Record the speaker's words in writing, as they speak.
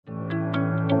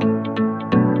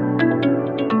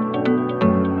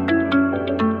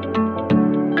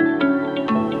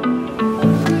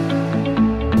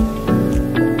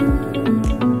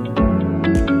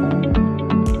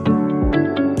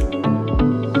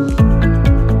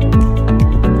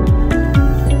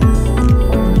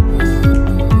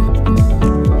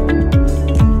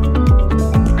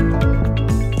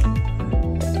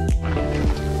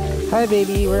Hi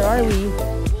baby, where are we?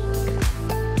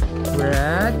 We're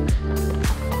at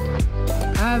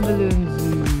Avilon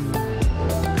Zoo.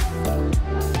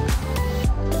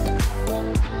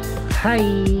 Hi!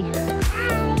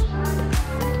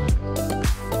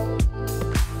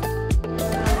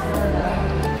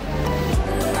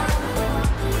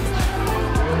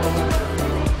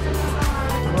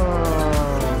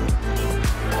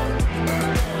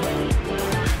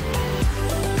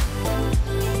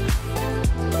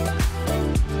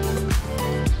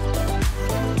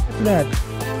 That?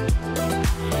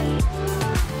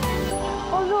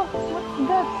 Oh look, what's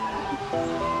that?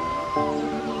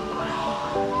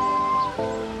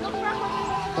 Look,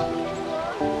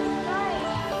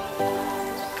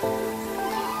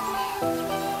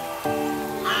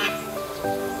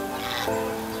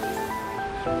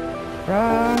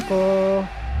 Franco!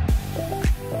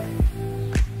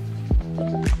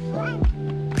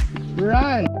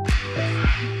 Run!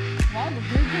 wow, the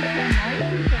birds are so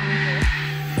noisy, Franco.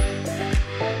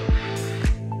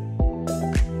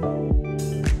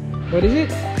 What is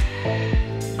it?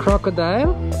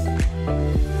 Crocodile?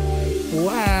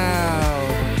 Wow!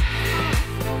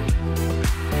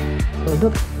 Oh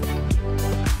look!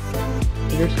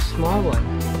 There's a small one.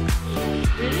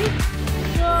 Really?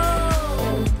 No!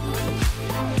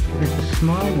 There's a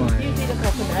small Do you one. see the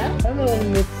crocodile? Hello,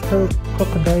 little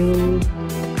crocodile.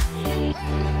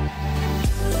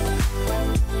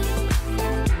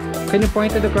 Can you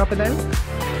point to the crocodile?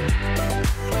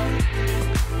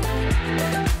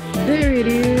 There it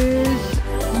is!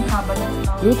 Ang haba ng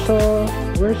tao. Lucho,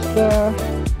 where's the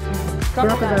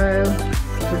crocodile?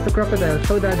 Where's the crocodile?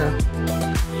 Show Dada.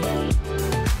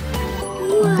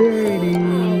 There it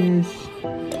is!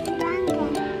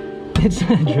 It's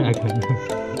a dragon.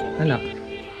 Anak.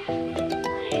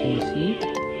 Can you see?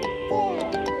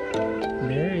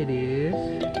 There it is.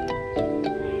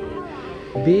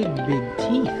 Big, big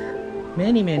teeth.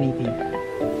 Many, many teeth.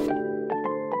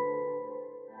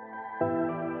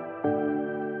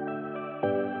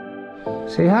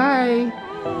 Say hi!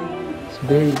 It's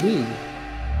very big.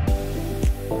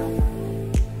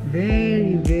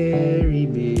 Very, very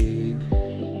big.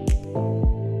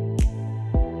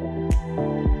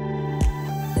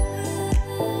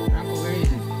 Franco, where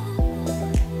is it?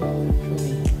 Show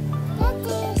me.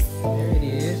 There it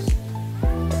is.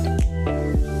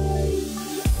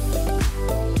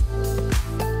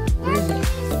 Where is it?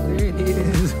 There it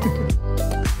is.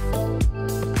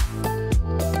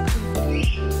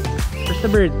 Where's the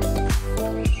bird?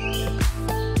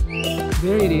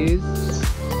 There it is.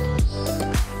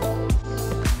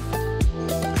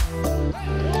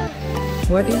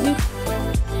 What is it?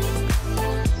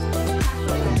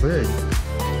 It's a bird.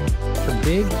 It's a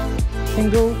big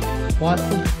single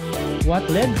wattle.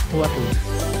 Wattled? Wattle.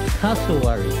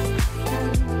 Cassowary.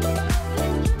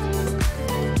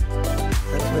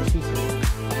 That's what she said.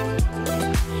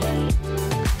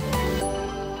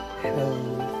 Hello.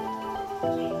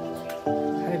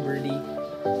 Hi, birdie.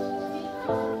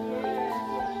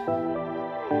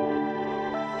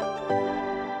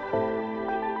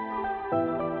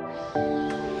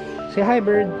 Say hi,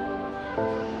 bird.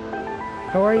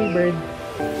 How are you, bird?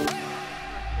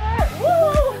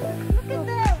 Woo! Look at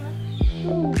them!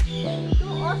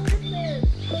 Two ostriches!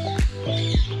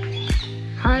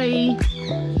 Hi!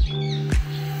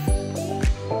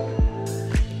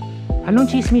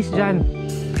 Anong chismis dyan?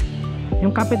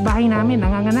 Yung kapitbahay namin,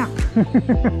 nanganganak.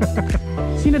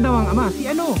 Sino daw ang ama?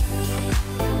 Si ano?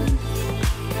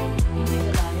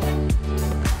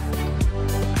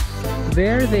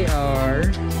 There they are.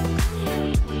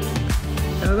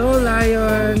 Hello,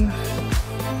 lion.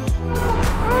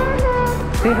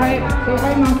 Say hi,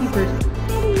 monkey first.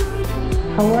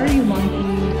 How are you,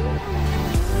 monkey?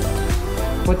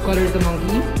 What color is the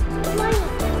monkey?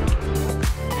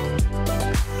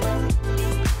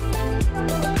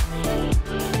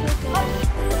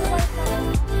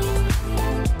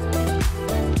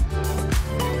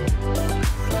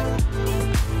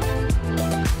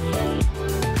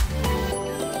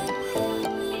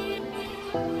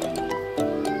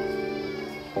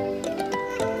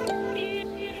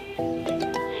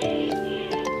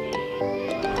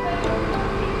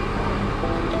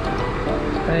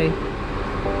 Hi.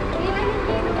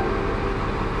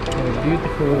 Oh,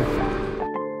 beautiful.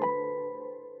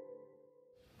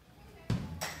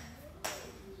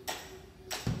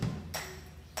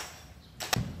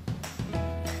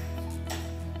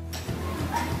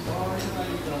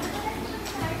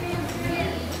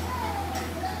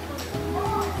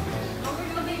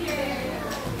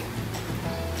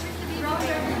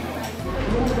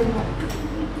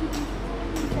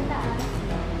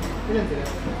 Ilan sila?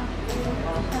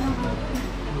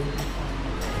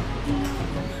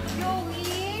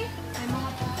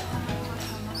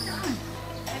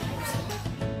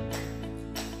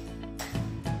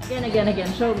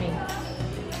 Again. Show me.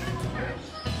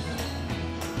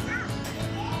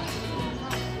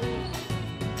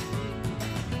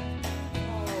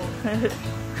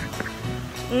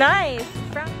 Nice.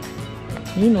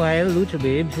 Meanwhile, Lucho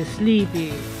Babes is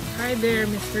sleeping. Hi there,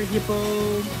 Mr. Hippo.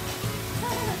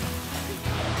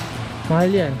 Mahal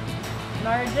yan.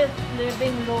 Largest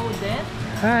living rodent.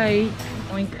 Hi.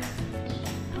 Oink.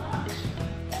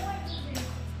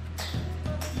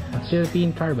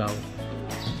 Philippine Carabao.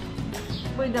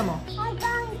 Wait, demo. Oh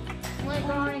my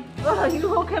god. Oh, you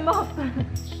woke him up.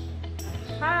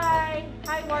 Hi.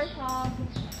 Hi, Warthog.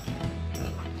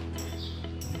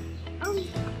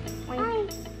 Hi.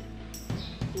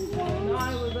 No,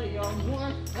 I was a young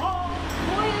warthog.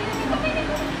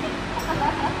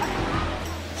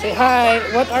 Say hi.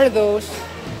 What are those?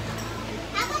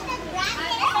 How about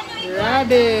the rabbit?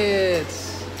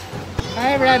 Rabbits.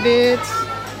 Hi, rabbits.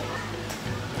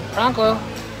 Franco,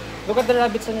 look at the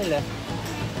rabbits on nila.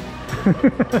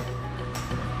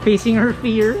 Facing her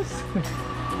fears.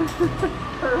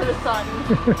 Her son.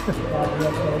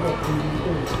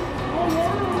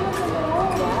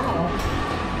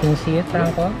 Can you see it,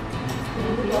 Franco?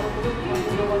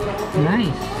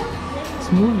 Nice. It's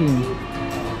moving.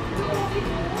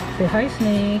 Say hi,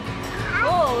 snake.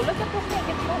 Oh, look at the snake.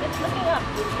 It's looking up.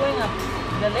 It's going up.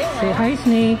 Galing, Say hi,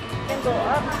 snake. It can go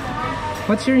up.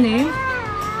 What's your name?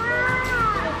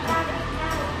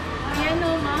 Yeah,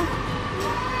 no, ma.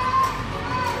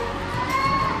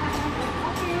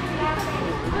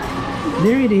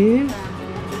 There it is.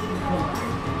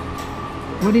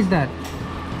 What is that?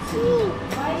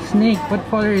 Snake. What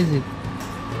color is it?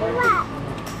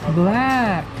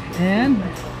 Black. And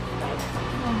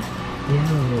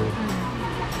yellow.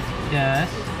 Yes.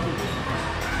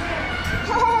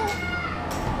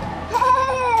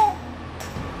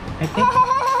 I think.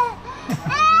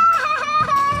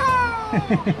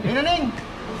 Hey, Naning!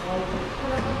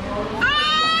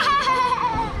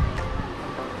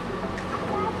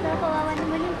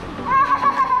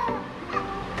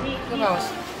 The mouse.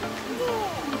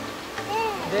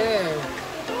 There.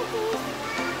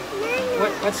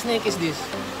 What snake is this?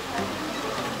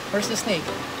 Where's the snake?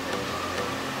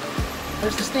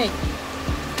 Where's the snake?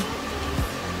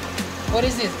 What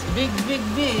is this? Big.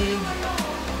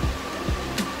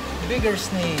 Bigger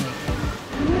snake.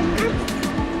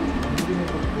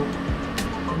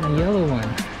 And a yellow one.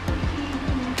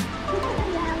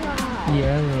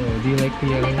 Yellow. Do you like the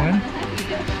yellow one?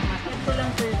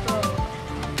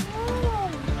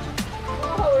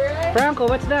 Franco,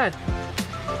 what's that?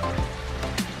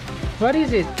 What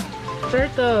is it?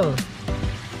 Turtle.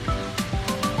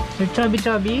 They're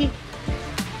chubby?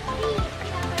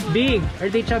 Big. Are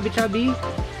they chubby? No.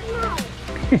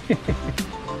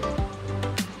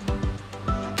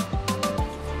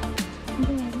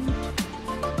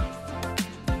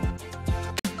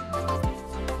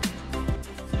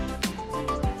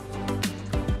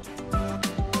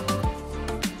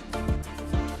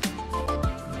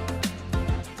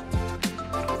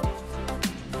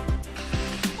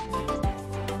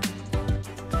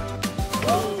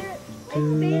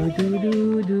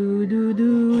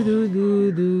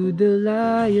 Do, the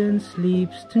lion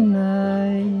sleeps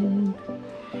tonight.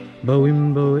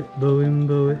 Bow-im, bow-it.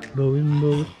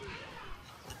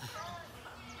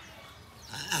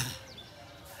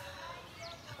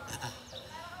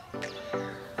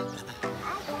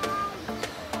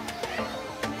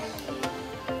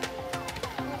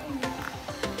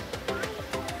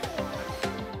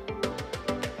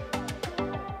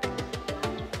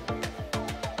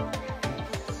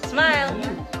 Smile.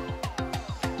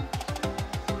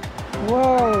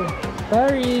 Whoa,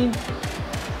 Barry.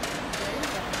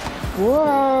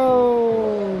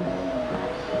 Whoa.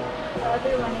 The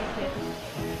other one is it.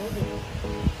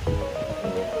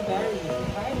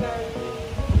 Hi,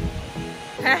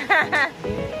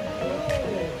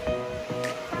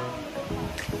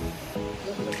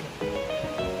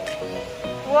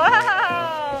 wow.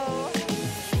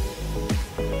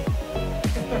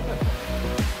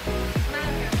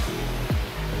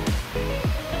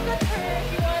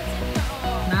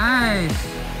 Nice.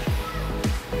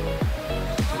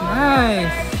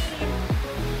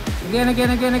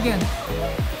 Again.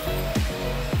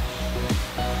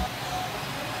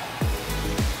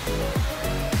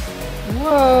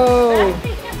 Whoa.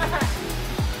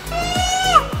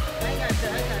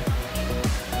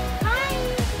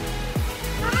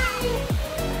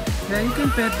 Yeah, you can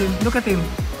pet him. Look at him.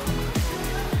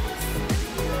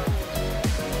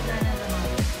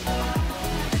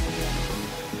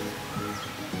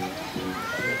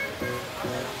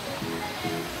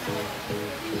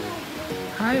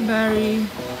 Hi, Barry.